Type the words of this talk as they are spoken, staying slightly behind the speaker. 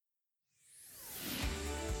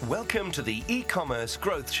Welcome to the eCommerce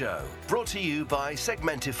Growth Show, brought to you by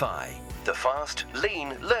Segmentify, the fast,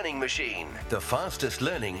 lean learning machine, the fastest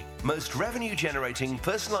learning, most revenue-generating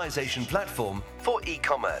personalization platform for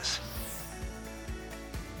e-commerce.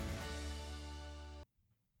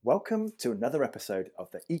 Welcome to another episode of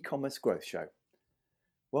the eCommerce Growth Show.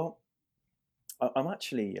 Well, I'm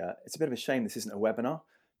actually, it's a bit of a shame this isn't a webinar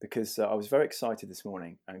because I was very excited this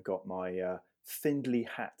morning and got my Findlay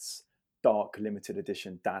Hats dark limited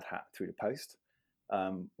edition dad hat through the post,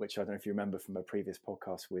 which I don't know if you remember from a previous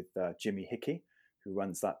podcast with Jimmy Hickey, who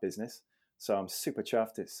runs that business. So I'm super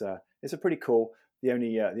chuffed. It's a pretty cool. The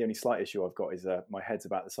only slight issue I've got is my head's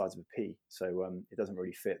about the size of a pea, so it doesn't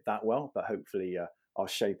really fit that well. But hopefully I'll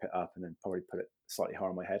shape it up and then probably put it slightly higher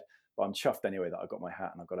on my head. But I'm chuffed anyway that I got my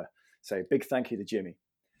hat, and I've got to say a big thank you to Jimmy.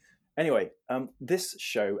 Anyway, this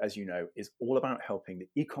show, as you know, is all about helping the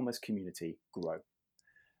e-commerce community grow.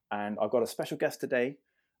 And I've got a special guest today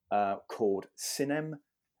called Sinem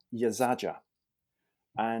Yazici.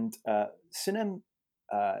 And Sinem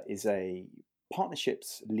is a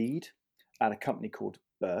partnerships lead at a company called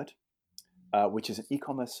Byrd, which is an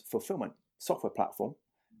e-commerce fulfillment software platform,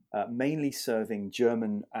 mainly serving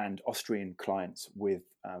German and Austrian clients with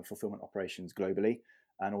fulfillment operations globally,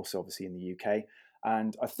 and also obviously in the UK.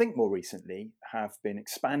 And I think more recently have been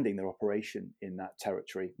expanding their operation in that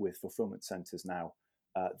territory with fulfillment centers now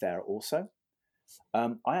there also.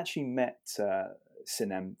 I actually met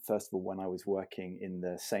Sinem, first of all, when I was working in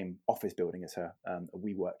the same office building as her.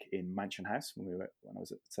 We work in Mansion House when I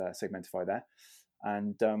was at Segmentify there.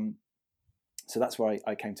 And so that's where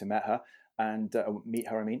I came to meet her.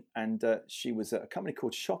 And she was at a company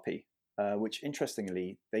called Shopee, which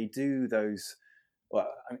interestingly, they do those,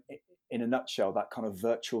 in a nutshell, that kind of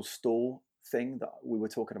virtual store thing that we were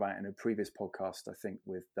talking about in a previous podcast, I think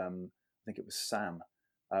with, I think it was Sam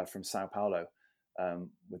from Sao Paulo,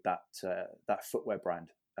 with that footwear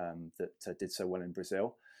brand that did so well in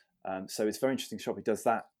Brazil. So it's very interesting. Shopee does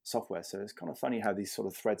that software. So it's kind of funny how these sort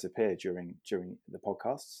of threads appear during the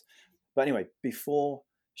podcasts. But anyway, before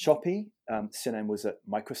Shopee, Sinem was at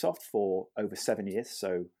Microsoft for over 7 years.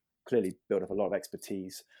 So clearly built up a lot of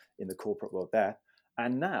expertise in the corporate world there.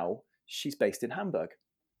 And now she's based in Hamburg.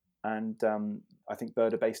 And I think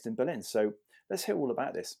Byrd are based in Berlin. So let's hear all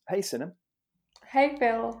about this. Hey, Sinem. Hey,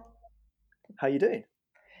 Phill. How you doing?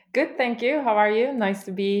 Good, thank you. How are you? Nice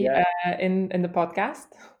to be Yeah, in the podcast.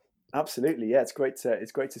 absolutely. Yeah, it's great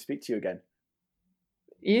to speak to you again.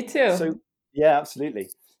 You too. So yeah, absolutely.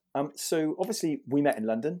 So obviously we met in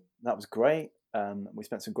London. That was great. We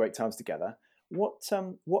spent some great times together. What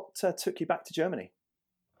took you back to Germany?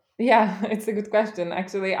 Yeah, it's a good question.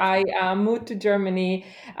 Actually, I moved to Germany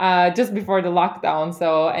just before the lockdown,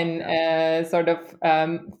 so in Yeah, sort of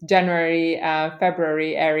January,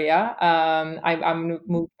 February area.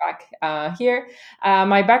 Moved back here.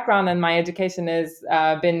 My background and my education has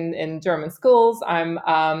been in German schools. I'm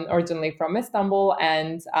originally from Istanbul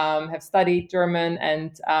and have studied German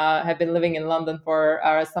and have been living in London for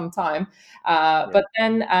some time. yeah, But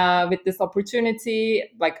then with this opportunity,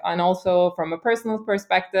 and also from a personal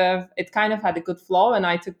perspective, it kind of had a good flow, and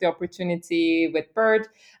I took the opportunity with Byrd.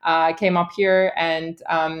 I came up here, and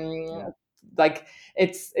yeah,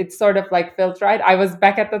 it's sort of like Phill, right? I was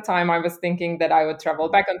back at the time. I was thinking that I would travel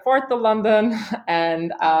mm, back and forth to London,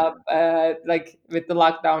 and yeah, with the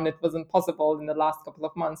lockdown, it wasn't possible in the last couple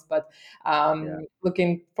of months. But yeah,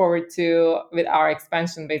 looking forward to, with our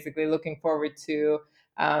expansion, basically looking forward to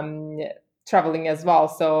um, traveling as well.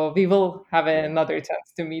 So we will have yeah. another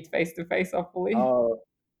chance to meet face to face, hopefully. Oh,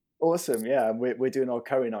 awesome. Yeah, and we're doing our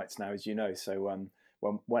curry nights now, as you know. So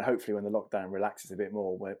when hopefully when the lockdown relaxes a bit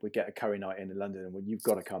more, we get a curry night in London, and you've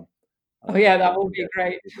got to come. Oh yeah, I that think will you'll be get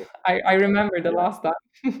great. you'll get- I remember the yeah, last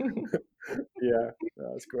time. yeah,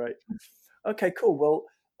 that's great. Okay, cool.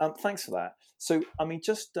 Well, thanks for that. So, I mean,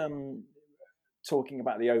 just talking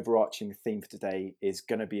about the overarching theme for today is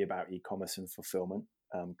going to be about e-commerce and fulfillment,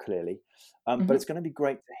 clearly. But Mhm. it's going to be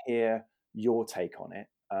great to hear your take on it,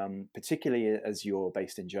 particularly as you're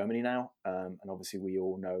based in Germany now, and obviously we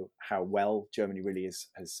all know how well Germany really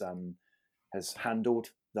has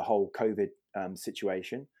handled the whole COVID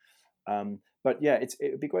situation. But yeah, it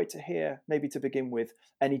would be great to hear, maybe to begin with,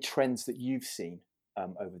 any trends that you've seen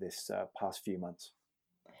over this past few months.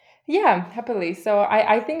 Yeah, happily. So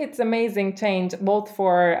I think it's amazing change both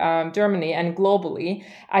for Germany and globally.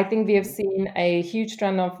 I think we have Mhm. seen a huge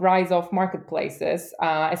trend of rise of marketplaces,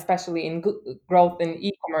 especially in growth in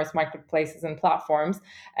e-commerce marketplaces and platforms,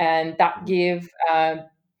 and that Mhm. give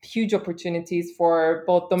huge opportunities for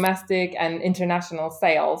both domestic and international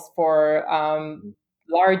sales for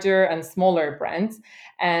larger and smaller brands.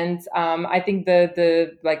 And I think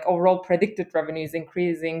the like overall predicted revenue is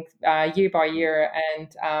increasing year by year,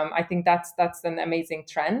 and I think that's an amazing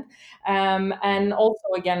trend. And also,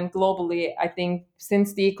 again, globally, I think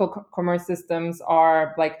since the e-commerce systems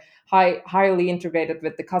are like highly integrated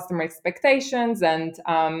with the customer expectations, and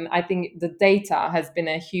I think the data has been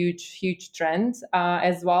a huge trend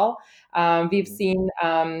as well. We've seen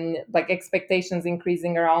like expectations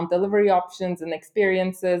increasing around delivery options and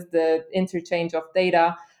experiences, the interchange of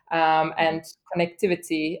data and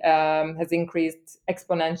connectivity has increased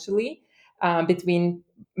exponentially between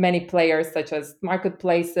many players such as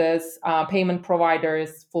marketplaces, payment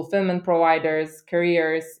providers, fulfillment providers,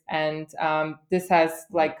 couriers, and this has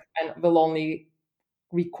like and will only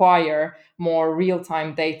require more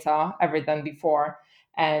real-time data ever than before.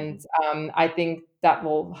 And I think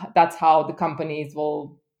that's how the companies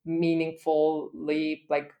will meaningfully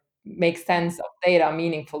like make sense of data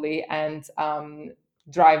meaningfully and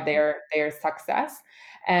drive their success.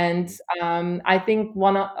 And I think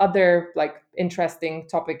one other like interesting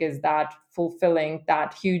topic is that fulfilling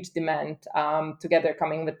that huge demand together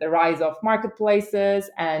coming with the rise of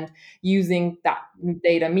marketplaces and using that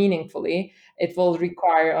data meaningfully, it will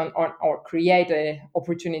require or create an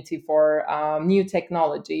opportunity for new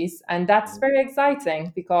technologies. And that's very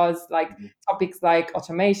exciting because like topics like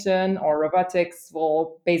automation or robotics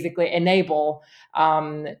will basically enable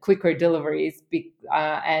quicker deliveries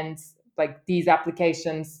and like these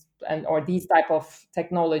applications and or these type of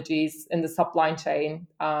technologies in the supply chain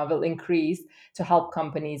will increase to help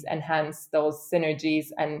companies enhance those synergies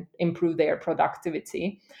and improve their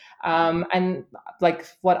productivity. And like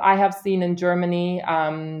what I have seen in Germany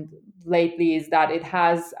lately is that it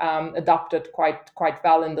has adopted quite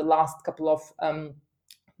well in the last couple of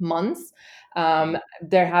months.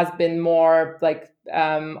 There has been more like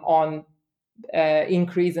on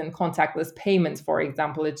increase in contactless payments, for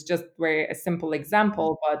example. It's just very a simple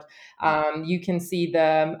example, but you can see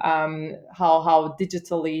the how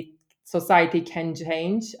digitally society can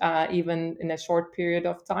change even in a short period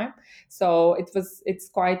of time. So it's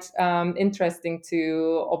quite interesting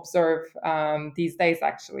to observe these days,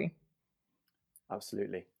 actually.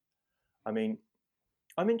 Absolutely. I mean,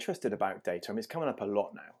 I'm interested about data. I mean, it's coming up a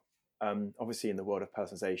lot now. Obviously, in the world of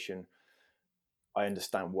personalization, I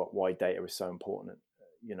understand why data is so important.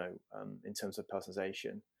 In terms of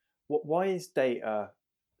personalization, why is data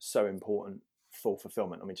so important for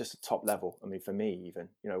fulfillment? I mean, just at top level. I mean, for me, even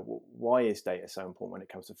why is data so important when it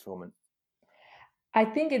comes to fulfillment? I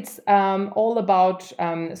think it's all about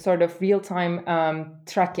sort of real-time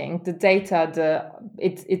tracking the data.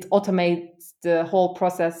 It automates the whole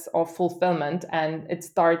process of fulfillment, and it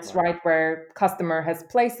starts right where customer has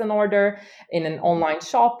placed an order in an online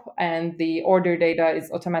shop, and the order data is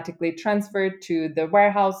automatically transferred to the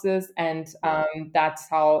warehouses, and that's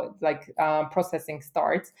how like processing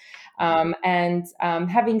starts. And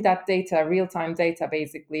having that data, real-time data,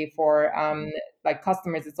 basically for like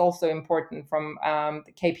customers, it's also important from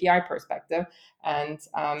the KPI perspective. And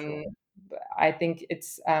I think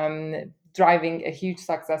it's driving a huge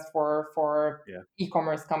success for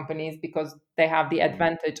e-commerce companies because they have the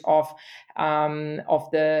advantage of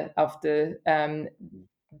the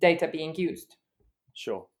data being used.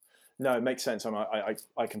 Sure. No, it makes sense.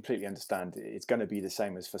 I completely understand. It's going to be the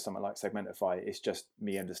same as for something like Segmentify. It's just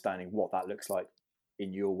me understanding what that looks like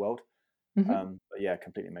in your world. But yeah,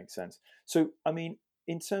 completely makes sense. So, I mean,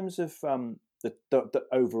 in terms of the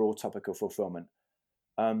overall topic of fulfillment,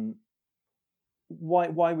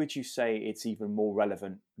 why would you say it's even more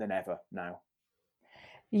relevant than ever now?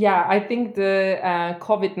 Yeah, I think the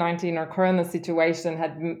COVID-19 or Corona situation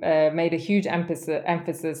had made a huge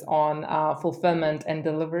emphasis on fulfillment and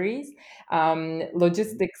deliveries.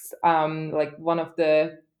 Logistics, like one of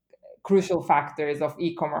the crucial factors of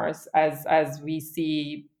e-commerce, as we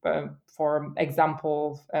see, for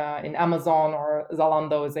example, in Amazon or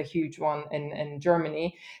Zalando is a huge one in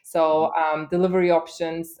Germany. So delivery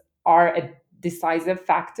options are a decisive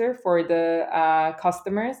factor for the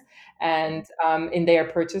customers and in their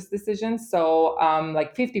purchase decisions. So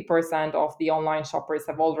like 50% of the online shoppers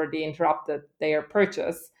have already interrupted their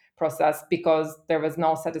purchase process because there was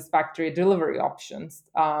no satisfactory delivery options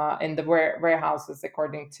in the warehouses,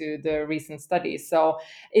 according to the recent studies. So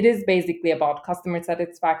it is basically about customer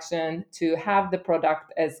satisfaction, to have the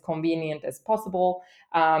product as convenient as possible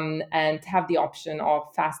and have the option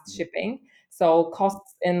of fast shipping. So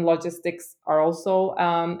costs in logistics are also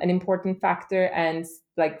an important factor, and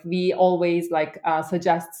like we always like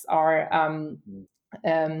suggests our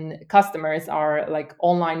customers are like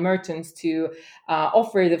online merchants to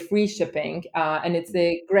offer the free shipping, and it's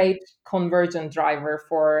a great conversion driver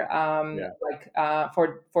for Yeah.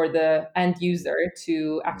 for the end user to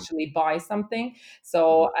Mm. actually buy something. Mhm.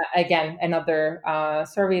 So again, another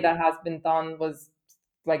survey that has been done was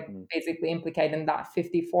like Mm. basically implicating that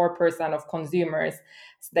 54% of consumers Yeah.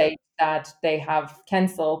 state that they have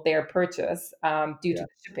canceled their purchase due to Yeah. the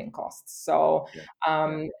shipping costs. So Yeah. Yeah.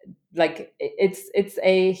 um, it's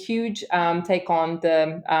a huge take on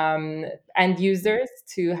the end Mm. users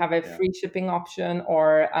to have a Yeah. free shipping option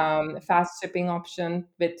or Yeah. fast shipping option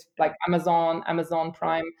with Yeah. like Amazon Yeah.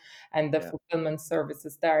 Prime and the Yeah. fulfillment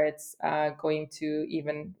services there. It's going to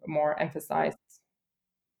even more Yeah. emphasize.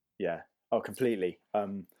 Yeah. Oh, completely.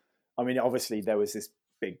 I mean, obviously there was this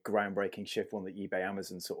big groundbreaking shift on the eBay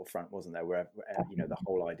Amazon sort of front, wasn't there? Where you know, the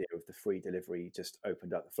whole idea of the free delivery just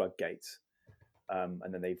opened up the floodgates, and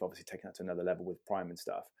then they've obviously taken that to another level with Prime and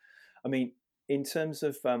stuff. I mean, in terms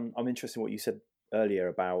of, I'm interested in what you said earlier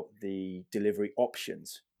about the delivery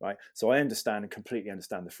options, right? So I understand and completely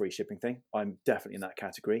understand the free shipping thing. I'm definitely in that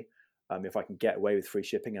category. If I can get away with free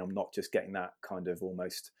shipping and I'm not just getting that kind of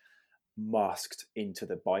almost masked into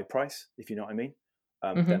the buy price, if you know what I mean,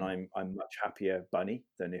 then Mhm. I'm much happier bunny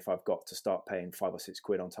than if I've got to start paying 5 or 6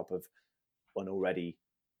 quid on top of an already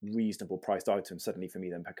reasonable priced item. Suddenly for me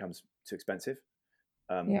then becomes too expensive,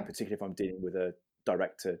 Yeah. particularly if I'm dealing with a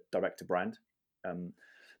direct to brand. Um,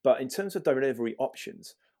 but in terms of delivery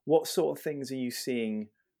options, what sort of things are you seeing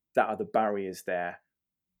that are the barriers there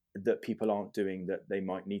that people aren't doing that they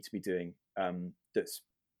might need to be doing, that's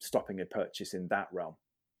stopping a purchase in that realm?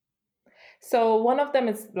 So one of them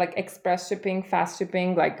is like express shipping, fast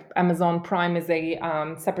shipping. Like Amazon Prime is a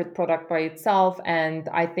separate product by itself, and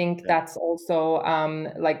I think Yeah, that's also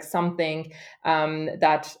like something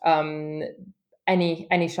that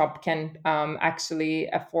any shop can actually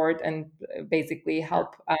afford and basically yeah,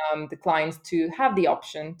 help the clients to have the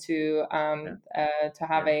option yeah, to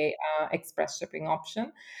have yeah, a express shipping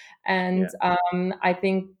option. And yeah. I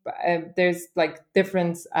think there's like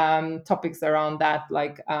different topics around that,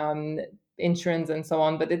 like insurance and so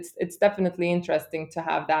on. But it's definitely interesting to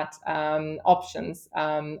have that options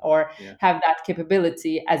or Yeah. have that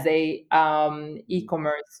capability as a Mhm.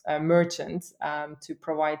 e-commerce merchant to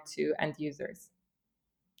provide to end users.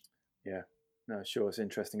 Yeah. No, sure. It's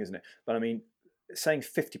interesting, isn't it? But I mean, saying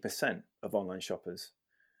 50% of online shoppers,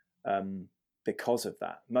 um, because of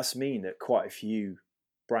that, must mean that quite a few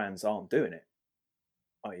brands aren't doing it,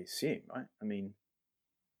 I assume, right? I mean,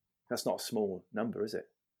 that's not a small number, is it?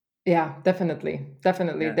 Yeah, definitely.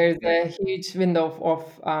 Yeah. There's Yeah. a huge window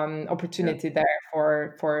of Yeah. opportunity there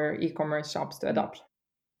for e-commerce shops to Mm. adopt.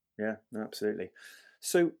 Yeah. No, absolutely.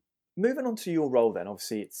 So moving on to your role, then,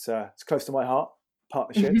 obviously it's close to my heart.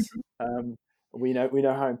 Partnerships. We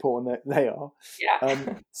know how important they are. Yeah.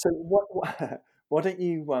 So why don't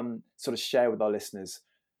you sort of share with our listeners,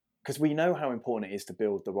 because we know how important it is to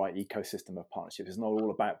build the right ecosystem of partnerships. It's not all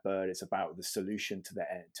about Byrd; it's about the solution to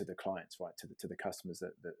the clients, right? To the customers,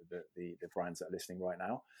 the brands that are listening right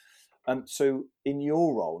now. So in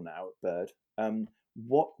your role now at Byrd,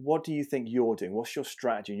 what do you think you're doing? What's your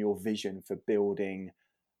strategy and your vision for building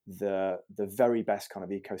the very best kind of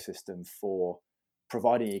ecosystem for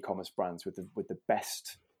providing e-commerce brands with the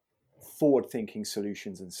best forward thinking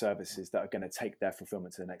solutions and services that are going to take their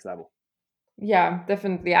fulfillment to the next level? Yeah,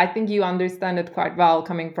 definitely. I think you understand it quite well,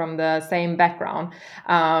 coming from the same background.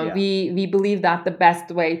 Yeah. We believe that the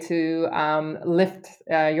best way to lift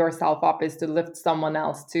yourself up is to lift someone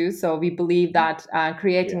else too. So we believe Mhm. that Yeah.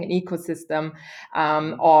 creating an ecosystem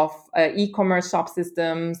Mhm. of e-commerce shop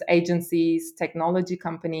systems, agencies, technology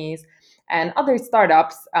companies, and other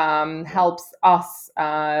startups Yeah. helps us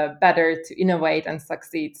better to innovate and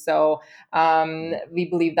succeed. So Mhm. we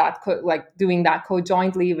believe that like doing that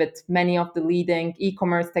co-jointly with many of the leading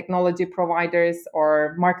e-commerce technology providers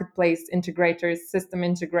or marketplace integrators, system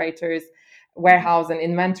integrators, Mhm. warehouse and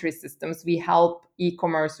inventory systems, we help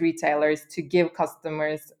e-commerce retailers to give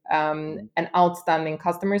customers Mhm. an outstanding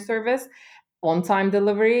customer service, on-time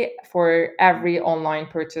delivery for Mhm. every online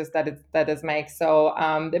purchase that is made. So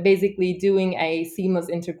they're basically doing a seamless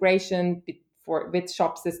integration with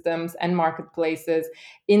shop systems and marketplaces,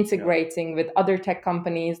 Yeah. integrating with other tech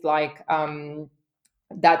companies like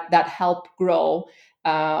that help grow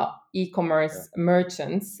Yeah. e-commerce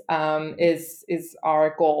merchants Mhm. is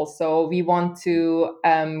our goal. So we want Mhm.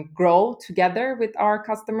 to grow together with our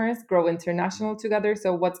customers, grow Mhm. international together.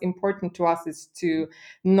 So what's important to us is Mhm. to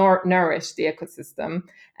nourish the ecosystem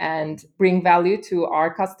and Mhm. bring value to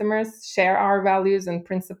our customers, share our values and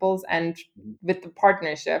principles, and Mhm. with the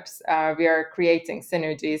partnerships, we are creating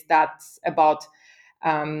synergies that's about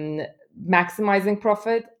maximizing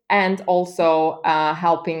profit and also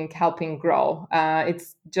helping grow.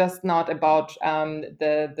 It's just not about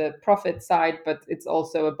the profit side, but it's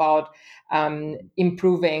also about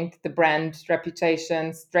improving the brand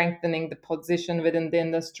reputation, strengthening the position within the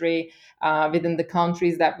industry, within the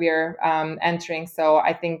countries that we're entering. So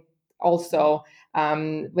I think also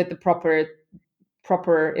with the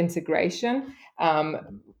proper integration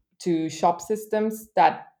to shop systems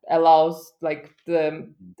that allows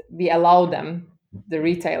we allow them, the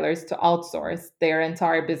retailers, to outsource their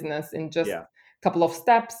entire business in just a couple of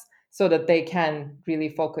steps so that they can really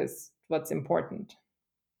focus what's important.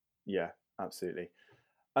 Yeah, absolutely.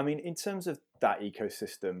 I mean, in terms of that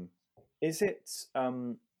ecosystem, is it,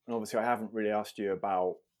 and obviously I haven't really asked you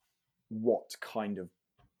about what kind of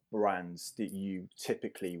brands that you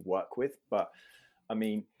typically work with, but I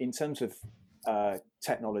mean, in terms of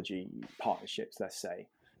technology partnerships, let's say,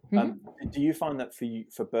 do you find that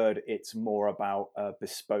for Byrd, it's more about a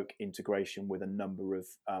bespoke integration with a number of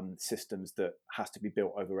systems that has to be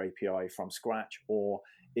built over API from scratch, or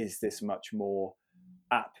is this much more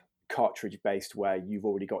app cartridge based where you've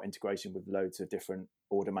already got integration with loads of different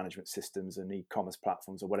order management systems and e-commerce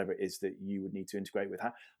platforms or whatever it is that you would need to integrate with?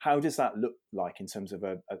 How does that look like in terms of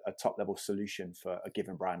a top level solution for a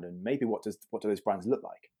given brand? And maybe what do those brands look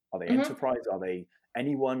like? Are they enterprise? Are they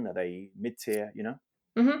anyone? Are they mid-tier, you know?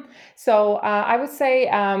 So I would say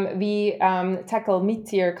we tackle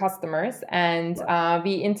mid-tier customers, and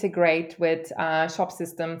we integrate with shop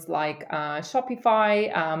systems like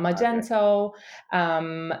Shopify, Magento,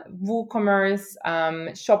 WooCommerce,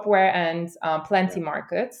 Shopware, and Plenty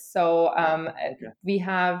Markets. So we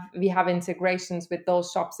have integrations with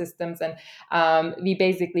those shop systems, and we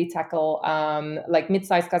basically tackle like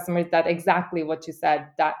mid-sized customers that exactly what you said,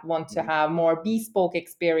 that want to have more bespoke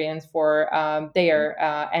experience for their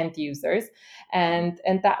end users. And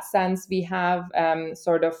in that sense, we have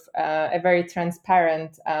sort of a very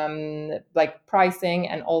transparent like pricing,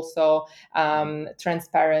 and also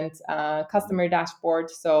transparent customer dashboard.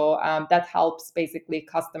 So that helps basically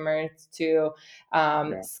customers to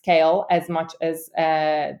scale as much as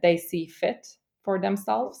they see fit for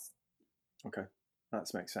themselves. Okay, that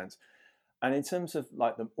makes sense. And in terms of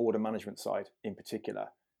like the order management side in particular,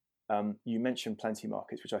 you mentioned Plenty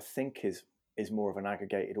Markets, which I think is more of an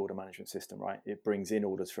aggregated order management system, right? It brings in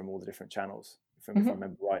orders from all the different channels, if I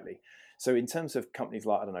remember rightly. So in terms of companies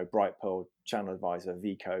like, I don't know, Brightpearl, Channel Advisor,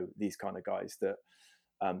 Vico, these kind of guys that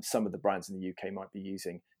some of the brands in the UK might be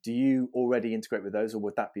using, do you already integrate with those, or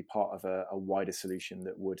would that be part of a wider solution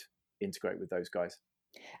that would integrate with those guys?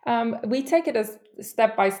 We take it as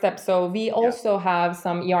step by step. So we also have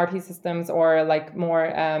some ERP systems, or like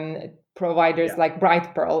more providers like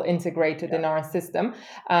Brightpearl integrated in our system.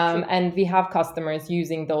 And we have customers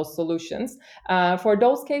using those solutions. For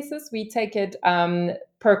those cases, we take it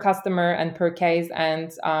per customer and per case,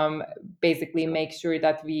 and basically make sure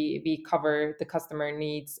that we cover the customer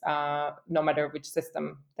needs no matter which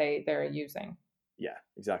system they're using. Yeah,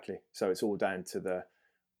 exactly. So it's all down to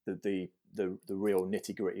the real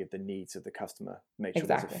nitty gritty of the needs of the customer. Make sure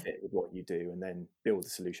there's a fit with what you do, and then build a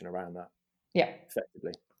solution around that. Yeah,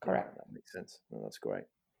 effectively. Correct. That makes sense. Oh, that's great.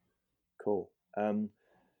 Cool.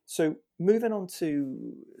 So moving on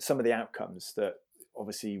to some of the outcomes that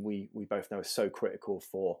obviously we both know are so critical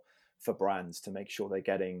for brands to make sure they're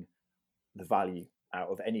getting the value out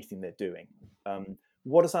of anything they're doing.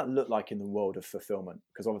 What does that look like in the world of fulfillment?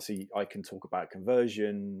 Because obviously I can talk about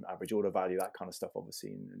conversion, average order value, that kind of stuff,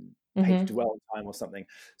 obviously, and page dwell time or something.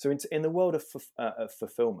 So in the world of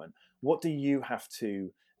fulfillment, what do you have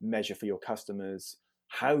to measure for your customers?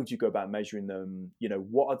 How do you go about measuring them? You know,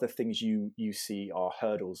 what are the things you see are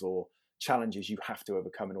hurdles or challenges you have to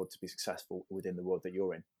overcome in order to be successful within the world that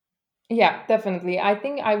you're in? Yeah, definitely. I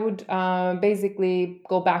think I would basically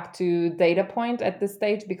go back to data point at this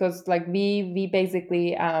stage, because like we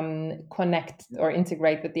basically connect or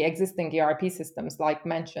integrate with the existing ERP systems, like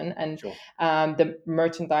mentioned, and the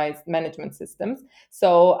merchandise management systems.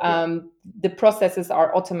 So the processes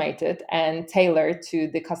are automated and tailored to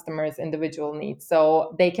the customer's individual needs.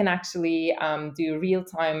 So they can actually do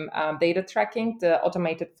real-time data tracking. The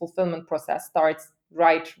automated fulfillment process starts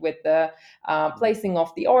right with the placing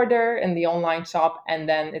of the order in the online shop, and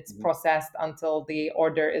then it's processed until the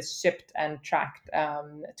order is shipped and tracked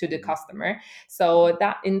to the customer. So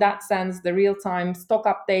that in that sense, the real-time stock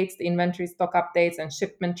updates, the inventory stock updates, and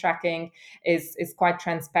shipment tracking is quite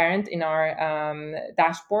transparent in our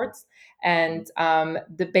dashboards. And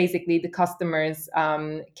basically the customers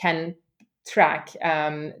can track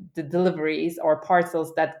the deliveries or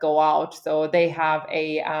parcels that go out. So they have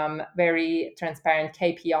a very transparent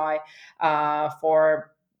KPI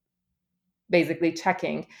for basically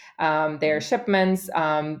checking their shipments,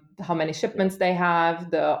 how many shipments they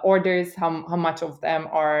have, the orders, how much of them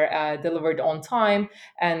are delivered on time,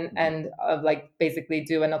 and like basically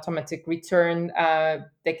do an automatic return.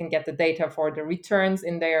 They can get the data for the returns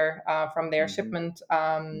in their from their shipment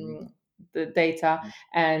the data,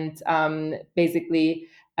 and basically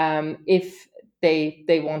if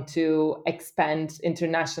they want to expand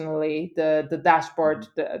internationally, the dashboard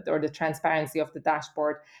or the transparency of the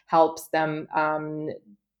dashboard helps them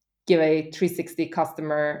give a 360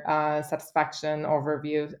 customer satisfaction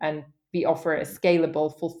overview. And we offer a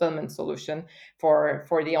scalable fulfillment solution for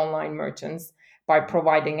the online merchants by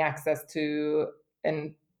providing access to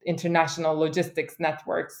an international logistics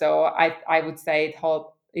network. So I would say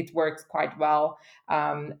it works quite well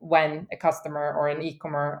when a customer or an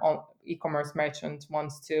e-commerce merchant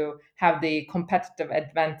wants to have the competitive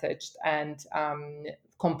advantage and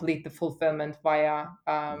complete the fulfillment via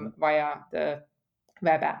the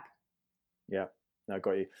web app. Yeah, no,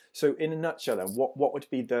 got you. So in a nutshell, then, what would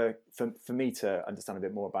be for me to understand a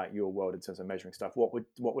bit more about your world in terms of measuring stuff? What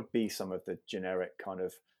would be some of the generic kind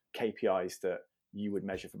of KPIs that you would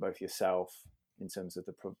measure for both yourself in terms of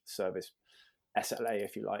the service SLA,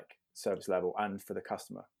 if you like, service level, and for the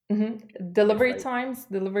customer? Delivery times.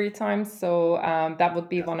 So that would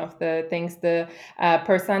be one of the things. The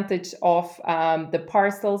percentage of the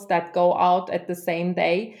parcels that go out at the same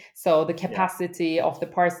day. So the capacity of the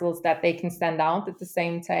parcels that they can send out at the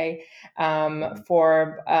same day.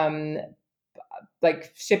 For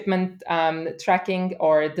like shipment tracking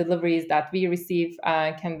or deliveries that we receive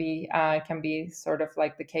can be sort of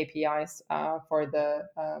like the KPIs for the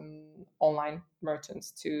online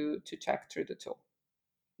merchants to check through the tool.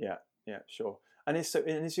 Yeah, sure. And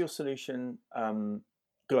is your solution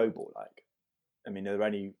global? Like, I mean, are there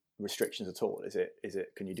any restrictions at all? Is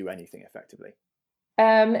it? Can you do anything effectively?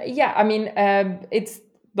 Yeah, I mean, it's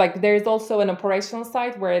like there's also an operational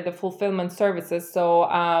side where the fulfillment services. So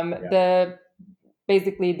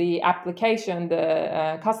basically the application,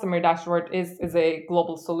 the customer dashboard is a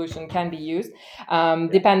global solution, can be used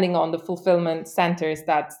depending on the fulfillment centers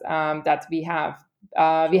that we have.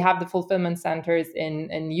 We have the fulfillment centers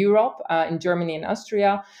in Europe, in Germany and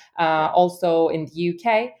Austria, also in the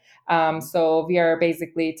UK. So we are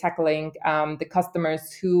basically tackling the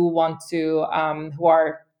customers who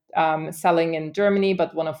are selling in Germany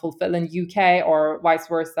but want to fulfill in UK, or vice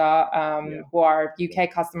versa, who are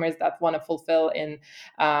UK customers that want to fulfill in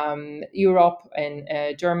Europe and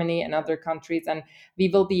Germany and other countries. And we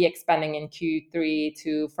will be expanding in Q3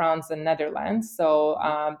 to France and Netherlands. So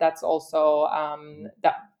that's also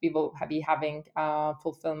that we will be having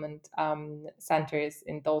fulfillment centers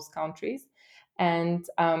in those countries. And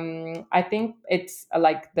I think it's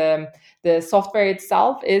like the software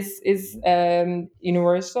itself is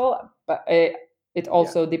universal, but it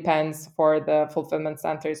also depends for the fulfillment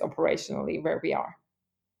centers operationally where we are.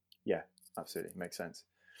 Yeah, absolutely, makes sense.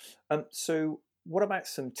 So what about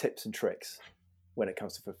some tips and tricks when it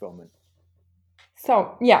comes to fulfillment?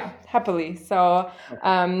 So yeah, happily. So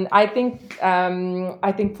I think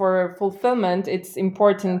for fulfillment, it's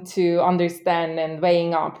important to understand and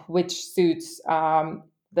weighing up which suits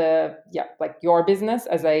like your business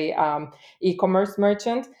as a e-commerce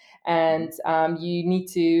merchant, and you need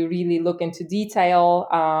to really look into detail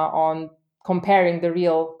on comparing the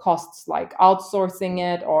real costs, like outsourcing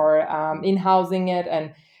it or in-housing it,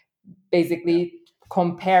 and basically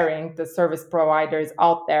comparing the service providers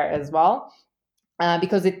out there as well.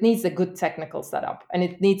 Because it needs a good technical setup and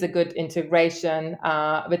it needs a good integration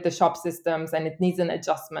with the shop systems, and it needs an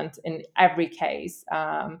adjustment in every case.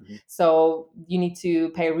 So you need to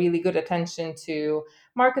pay really good attention to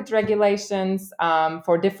market regulations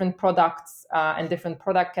for different products and different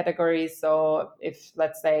product categories. So if,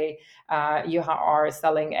 let's say, you are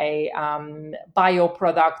selling a bio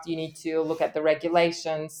product, you need to look at the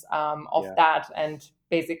regulations of that and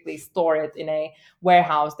basically store it in a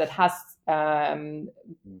warehouse that has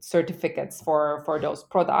certificates for those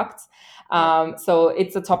products. So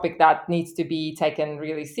it's a topic that needs to be taken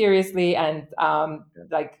really seriously, and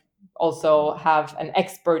like also have an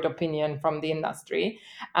expert opinion from the industry.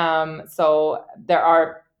 So there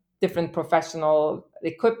are different professional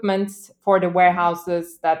equipments for the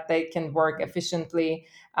warehouses that they can work efficiently,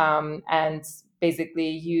 and basically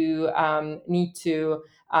you need to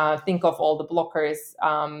think of all the blockers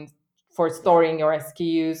for storing your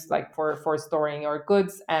SKUs, like for storing your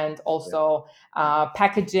goods, and also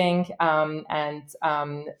packaging and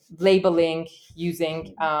labeling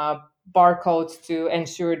using barcodes to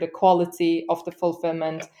ensure the quality of the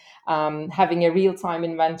fulfillment, having a real-time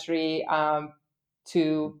inventory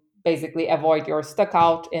to basically avoid your stuck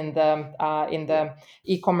out in the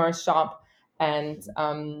e-commerce shop, and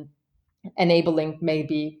enabling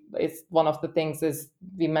maybe is one of the things. Is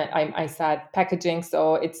I said packaging,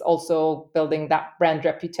 so it's also building that brand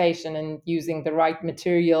reputation and using the right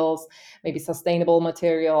materials, maybe sustainable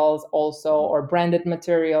materials also, or branded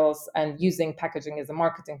materials, and using packaging as a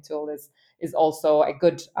marketing tool is also a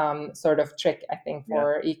good sort of trick, I think,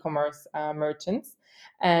 for e-commerce merchants.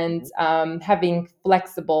 And having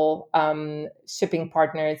flexible shipping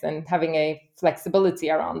partners and having a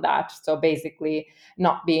flexibility around that. So basically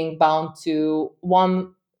not being bound to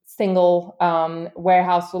one single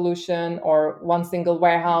warehouse solution, or one single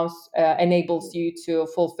warehouse enables you to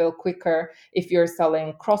fulfill quicker if you're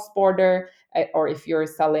selling cross-border, or if you're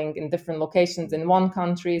selling in different locations in one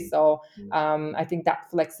country. So I think that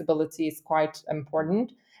flexibility is quite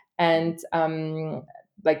important. And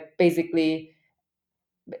like basically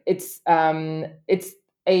it's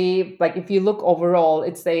a, like, if you look overall,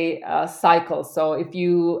 it's a cycle. So if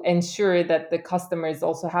you ensure that the customer is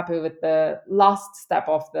also happy with the last step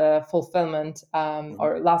of the fulfillment,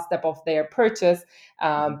 or last step of their purchase,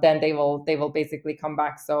 then they will basically come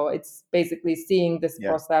back. So it's basically seeing this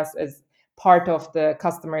process as part of the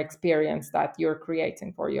customer experience that you're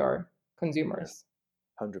creating for your consumers.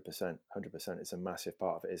 100%. It's a massive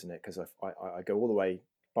part of it, isn't it? Because I go all the way,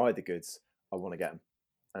 buy the goods, I want to get them.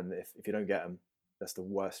 And if you don't get them, that's the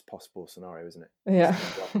worst possible scenario, isn't it? Yeah.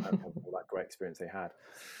 And all that great experience they had.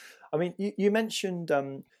 I mean, you mentioned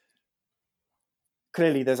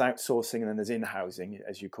clearly there's outsourcing and then there's in-housing,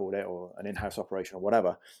 as you called it, or an in-house operation or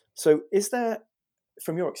whatever. So is there,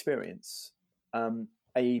 from your experience,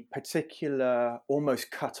 a particular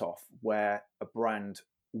almost cutoff where a brand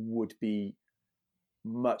would be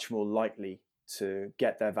much more likely to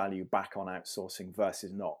get their value back on outsourcing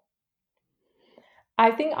versus not? I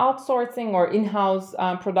think outsourcing or in-house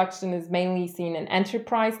production is mainly seen in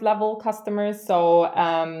enterprise level customers. So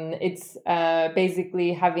it's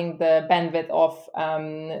basically having the bandwidth of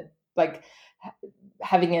like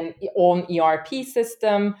having an own ERP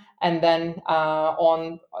system, and then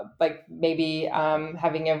on like maybe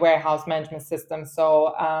having a warehouse management system.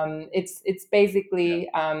 So it's basically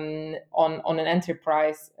on an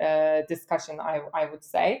enterprise discussion, I would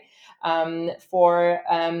say. For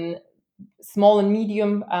small and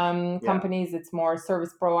medium companies, it's more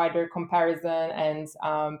service provider comparison, and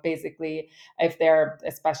basically if they're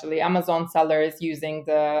especially Amazon sellers using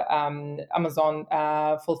the Amazon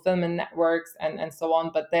fulfillment networks and so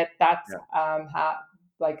on, but that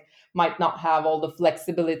like might not have all the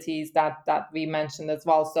flexibilities that we mentioned as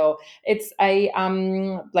well. So it's a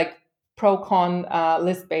like pro con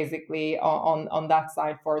list basically on that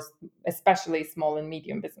side for especially small and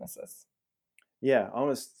medium businesses. Yeah, I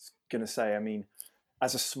was going to say, I mean,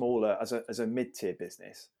 as a smaller, as a mid-tier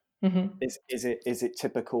business, is it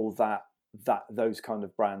typical that those kind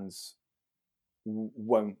of brands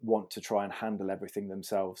won't want to try and handle everything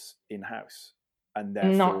themselves in-house, and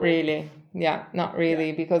therefore not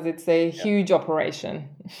really, because it's a huge operation.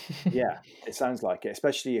 Yeah, it sounds like it,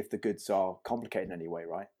 especially if the goods are complicated in any way,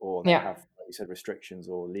 right? Or they Yeah. have, like you said, restrictions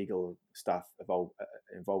or legal stuff involved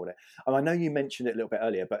with it. And I know you mentioned it a little bit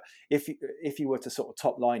earlier, but if you were to sort of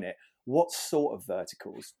top line it, what sort of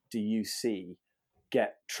verticals do you see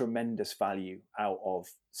get tremendous value out of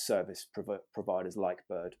service providers like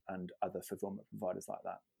Byrd and other fulfillment providers like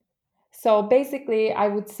that? So basically, I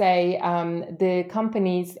would say the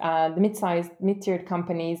companies, the mid-tiered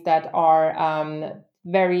companies that are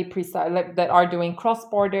very precise, that are doing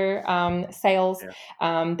cross-border sales,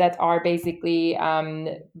 that are basically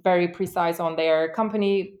very precise on their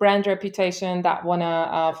company brand reputation, that want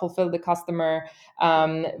to fulfill the customer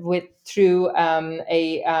with through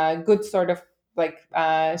a good sort of like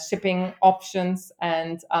shipping options,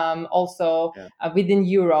 and also within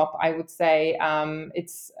Europe, I would say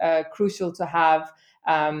it's crucial to have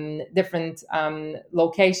different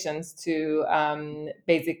locations to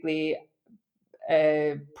basically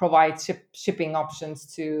provide shipping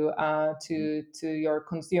options to your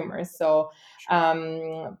consumers. So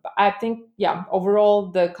I think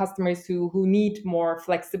overall the customers who need more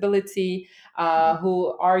flexibility,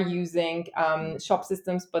 who are using shop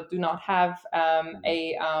systems but do not have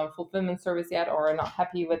a fulfillment service yet, or are not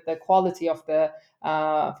happy with the quality of the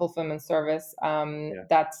fulfillment service,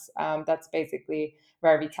 that's basically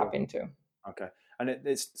where we tap into. Okay, and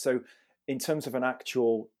it's so in terms of an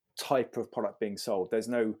actual type of product being sold, there's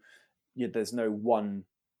no one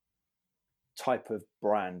type of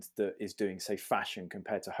brand that is doing, say, fashion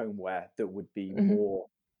compared to homeware that would be more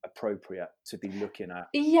appropriate to be looking at?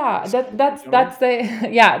 Yeah, Expanding beyond? that's a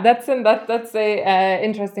yeah, that's a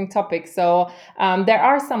interesting topic. So there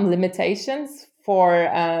are some limitations for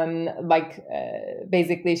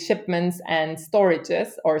basically shipments and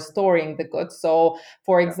storages or storing the goods. So,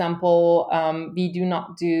 for Yeah, example, we do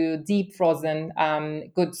not do deep frozen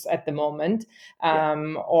goods at the moment, yeah,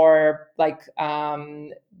 or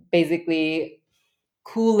basically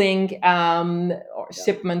cooling or yeah,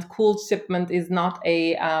 shipment. Cooled shipment is not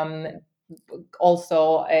a yeah,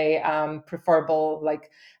 also a preferable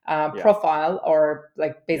yeah, profile, or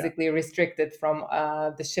like yeah. basically restricted from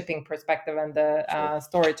the shipping perspective and the Sure.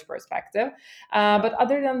 storage perspective. Yeah, But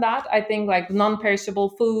other than that, I think like non-perishable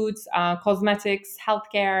foods, cosmetics,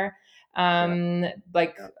 healthcare, yeah, um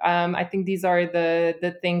yeah, I think these are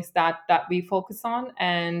the things that we focus on.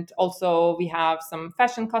 And also we have some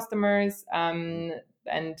fashion customers, and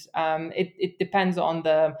it depends on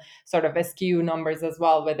the sort of SKU numbers as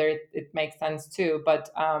well, whether it makes sense too. But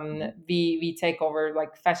mm-hmm. we take over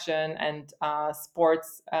like fashion and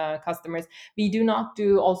sports customers. We do not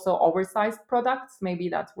do also oversized products. Maybe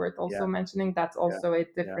that's worth Yeah, also mentioning. That's yeah, also a yeah,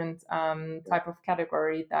 different yeah. type of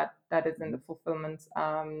category that is in Mm-hmm. the fulfillment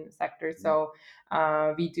sector. Mm-hmm. So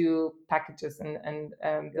we do packages and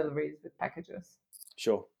Yeah, deliveries with packages.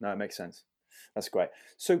 sure. No, it makes sense. That's great.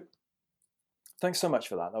 So thanks so much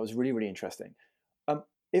for that. That was really, really interesting. Um,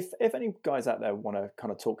 if any guys out there want to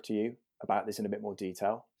kind of talk to you about this in a bit more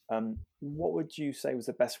detail, what would you say was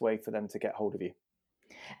the best way for them to get hold of you?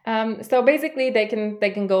 So basically, they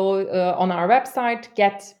can go on our website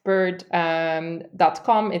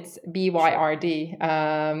getbyrd.com. It's Sure. BYRD,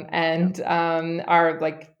 Yeah. and our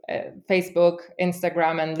Facebook,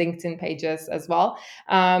 Instagram, and LinkedIn pages as well.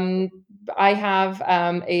 Sure. Um, I have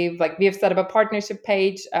we have set up a partnership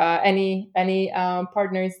page. Any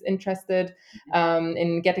partners interested Mhm.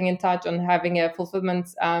 in getting in touch on having a fulfillment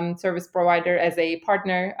service provider as a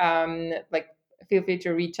partner, feel free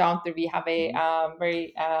to reach out. We have a Mhm.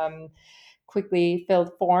 very quickly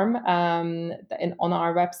filled form on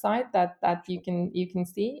our website that Sure. you can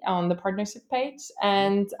see on the partnership page. Mhm.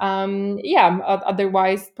 And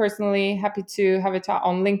otherwise, personally, happy to have a chat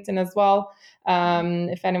on LinkedIn as well,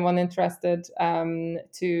 Mhm. if anyone interested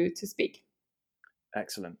to speak.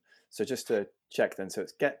 Excellent. So just to check then, so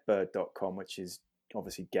it's getbird.com, which is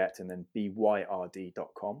obviously get and then byrd.com, and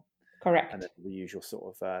then Correct. the usual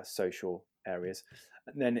sort of social areas.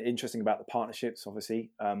 And then interesting about the partnerships,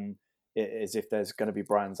 obviously, is if there's going to be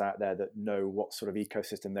brands out there that know what sort of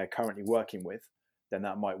ecosystem they're currently working with, then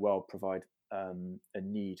that might well provide a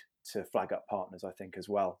need to flag up partners, I think, as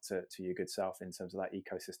well to your good self in terms of that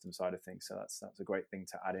ecosystem side of things. So that's a great thing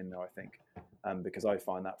to add in there, I think, because I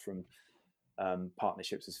find that from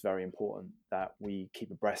partnerships, it's very important that we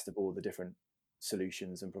keep abreast of all the different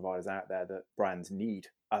solutions and providers out there that brands need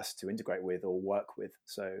us to integrate with or work with.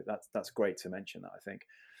 So that's great to mention that, I think.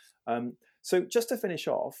 So just to finish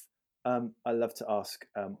off, I love to ask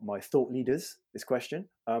my thought leaders this question.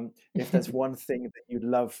 If there's one thing that you'd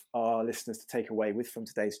love our listeners to take away with from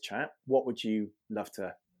today's chat, what would you love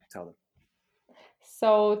to tell them?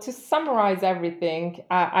 So to summarize everything,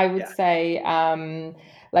 I would Yeah. say,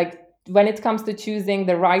 like when it comes to choosing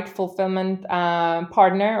the right fulfillment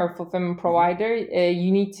partner or fulfillment Hmm. provider,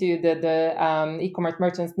 you need to the e-commerce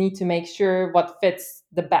merchants need to make sure what fits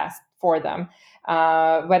the best for them.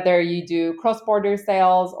 Whether you do cross-border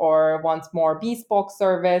sales or want more bespoke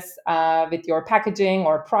service with your packaging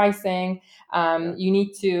or pricing, Yeah. you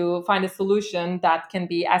need to find a solution that can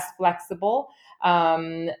be as flexible.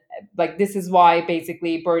 This is why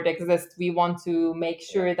basically Byrd exists. We want to make Yeah.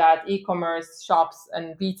 sure that e-commerce shops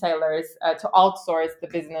and retailers to outsource the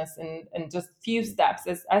business in just few Mm. steps,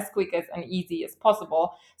 as quick as and easy as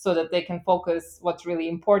possible, so that they can focus what's really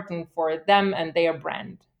important for them and their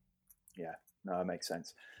brand. Yeah. No, that makes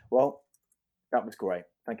sense. Well, that was great.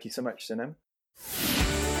 Thank you so much, Sinem.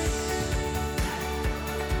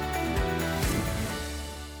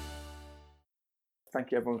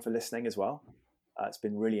 Thank you, everyone, for listening as well. It's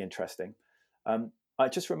been really interesting.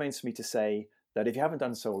 It just remains for me to say that if you haven't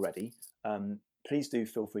done so already, please do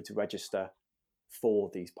feel free to register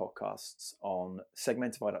for these podcasts on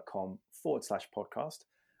segmentify.com/podcast.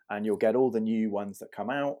 And you'll get all the new ones that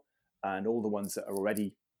come out and all the ones that are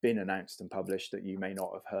already been announced and published that you may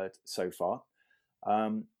not have heard so far.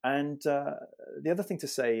 And the other thing to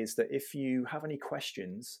say is that if you have any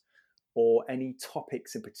questions or any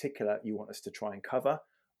topics in particular you want us to try and cover,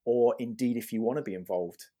 or indeed if you want to be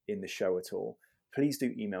involved in the show at all, please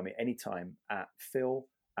do email me anytime at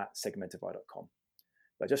phill@segmentify.com.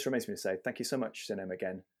 But it just remains me to say thank you so much, Sinem,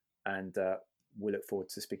 again, and we look forward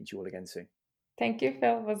to speaking to you all again soon. Thank you,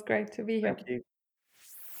 Phil. It was great to be Thank here. you.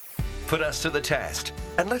 Put us to the test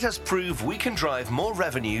and let us prove we can drive more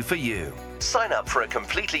revenue for you. Sign up for a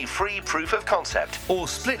completely free proof of concept or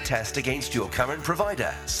split test against your current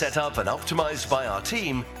provider, set up and optimized by our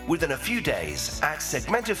team within a few days at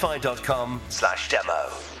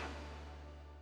segmentify.com/demo.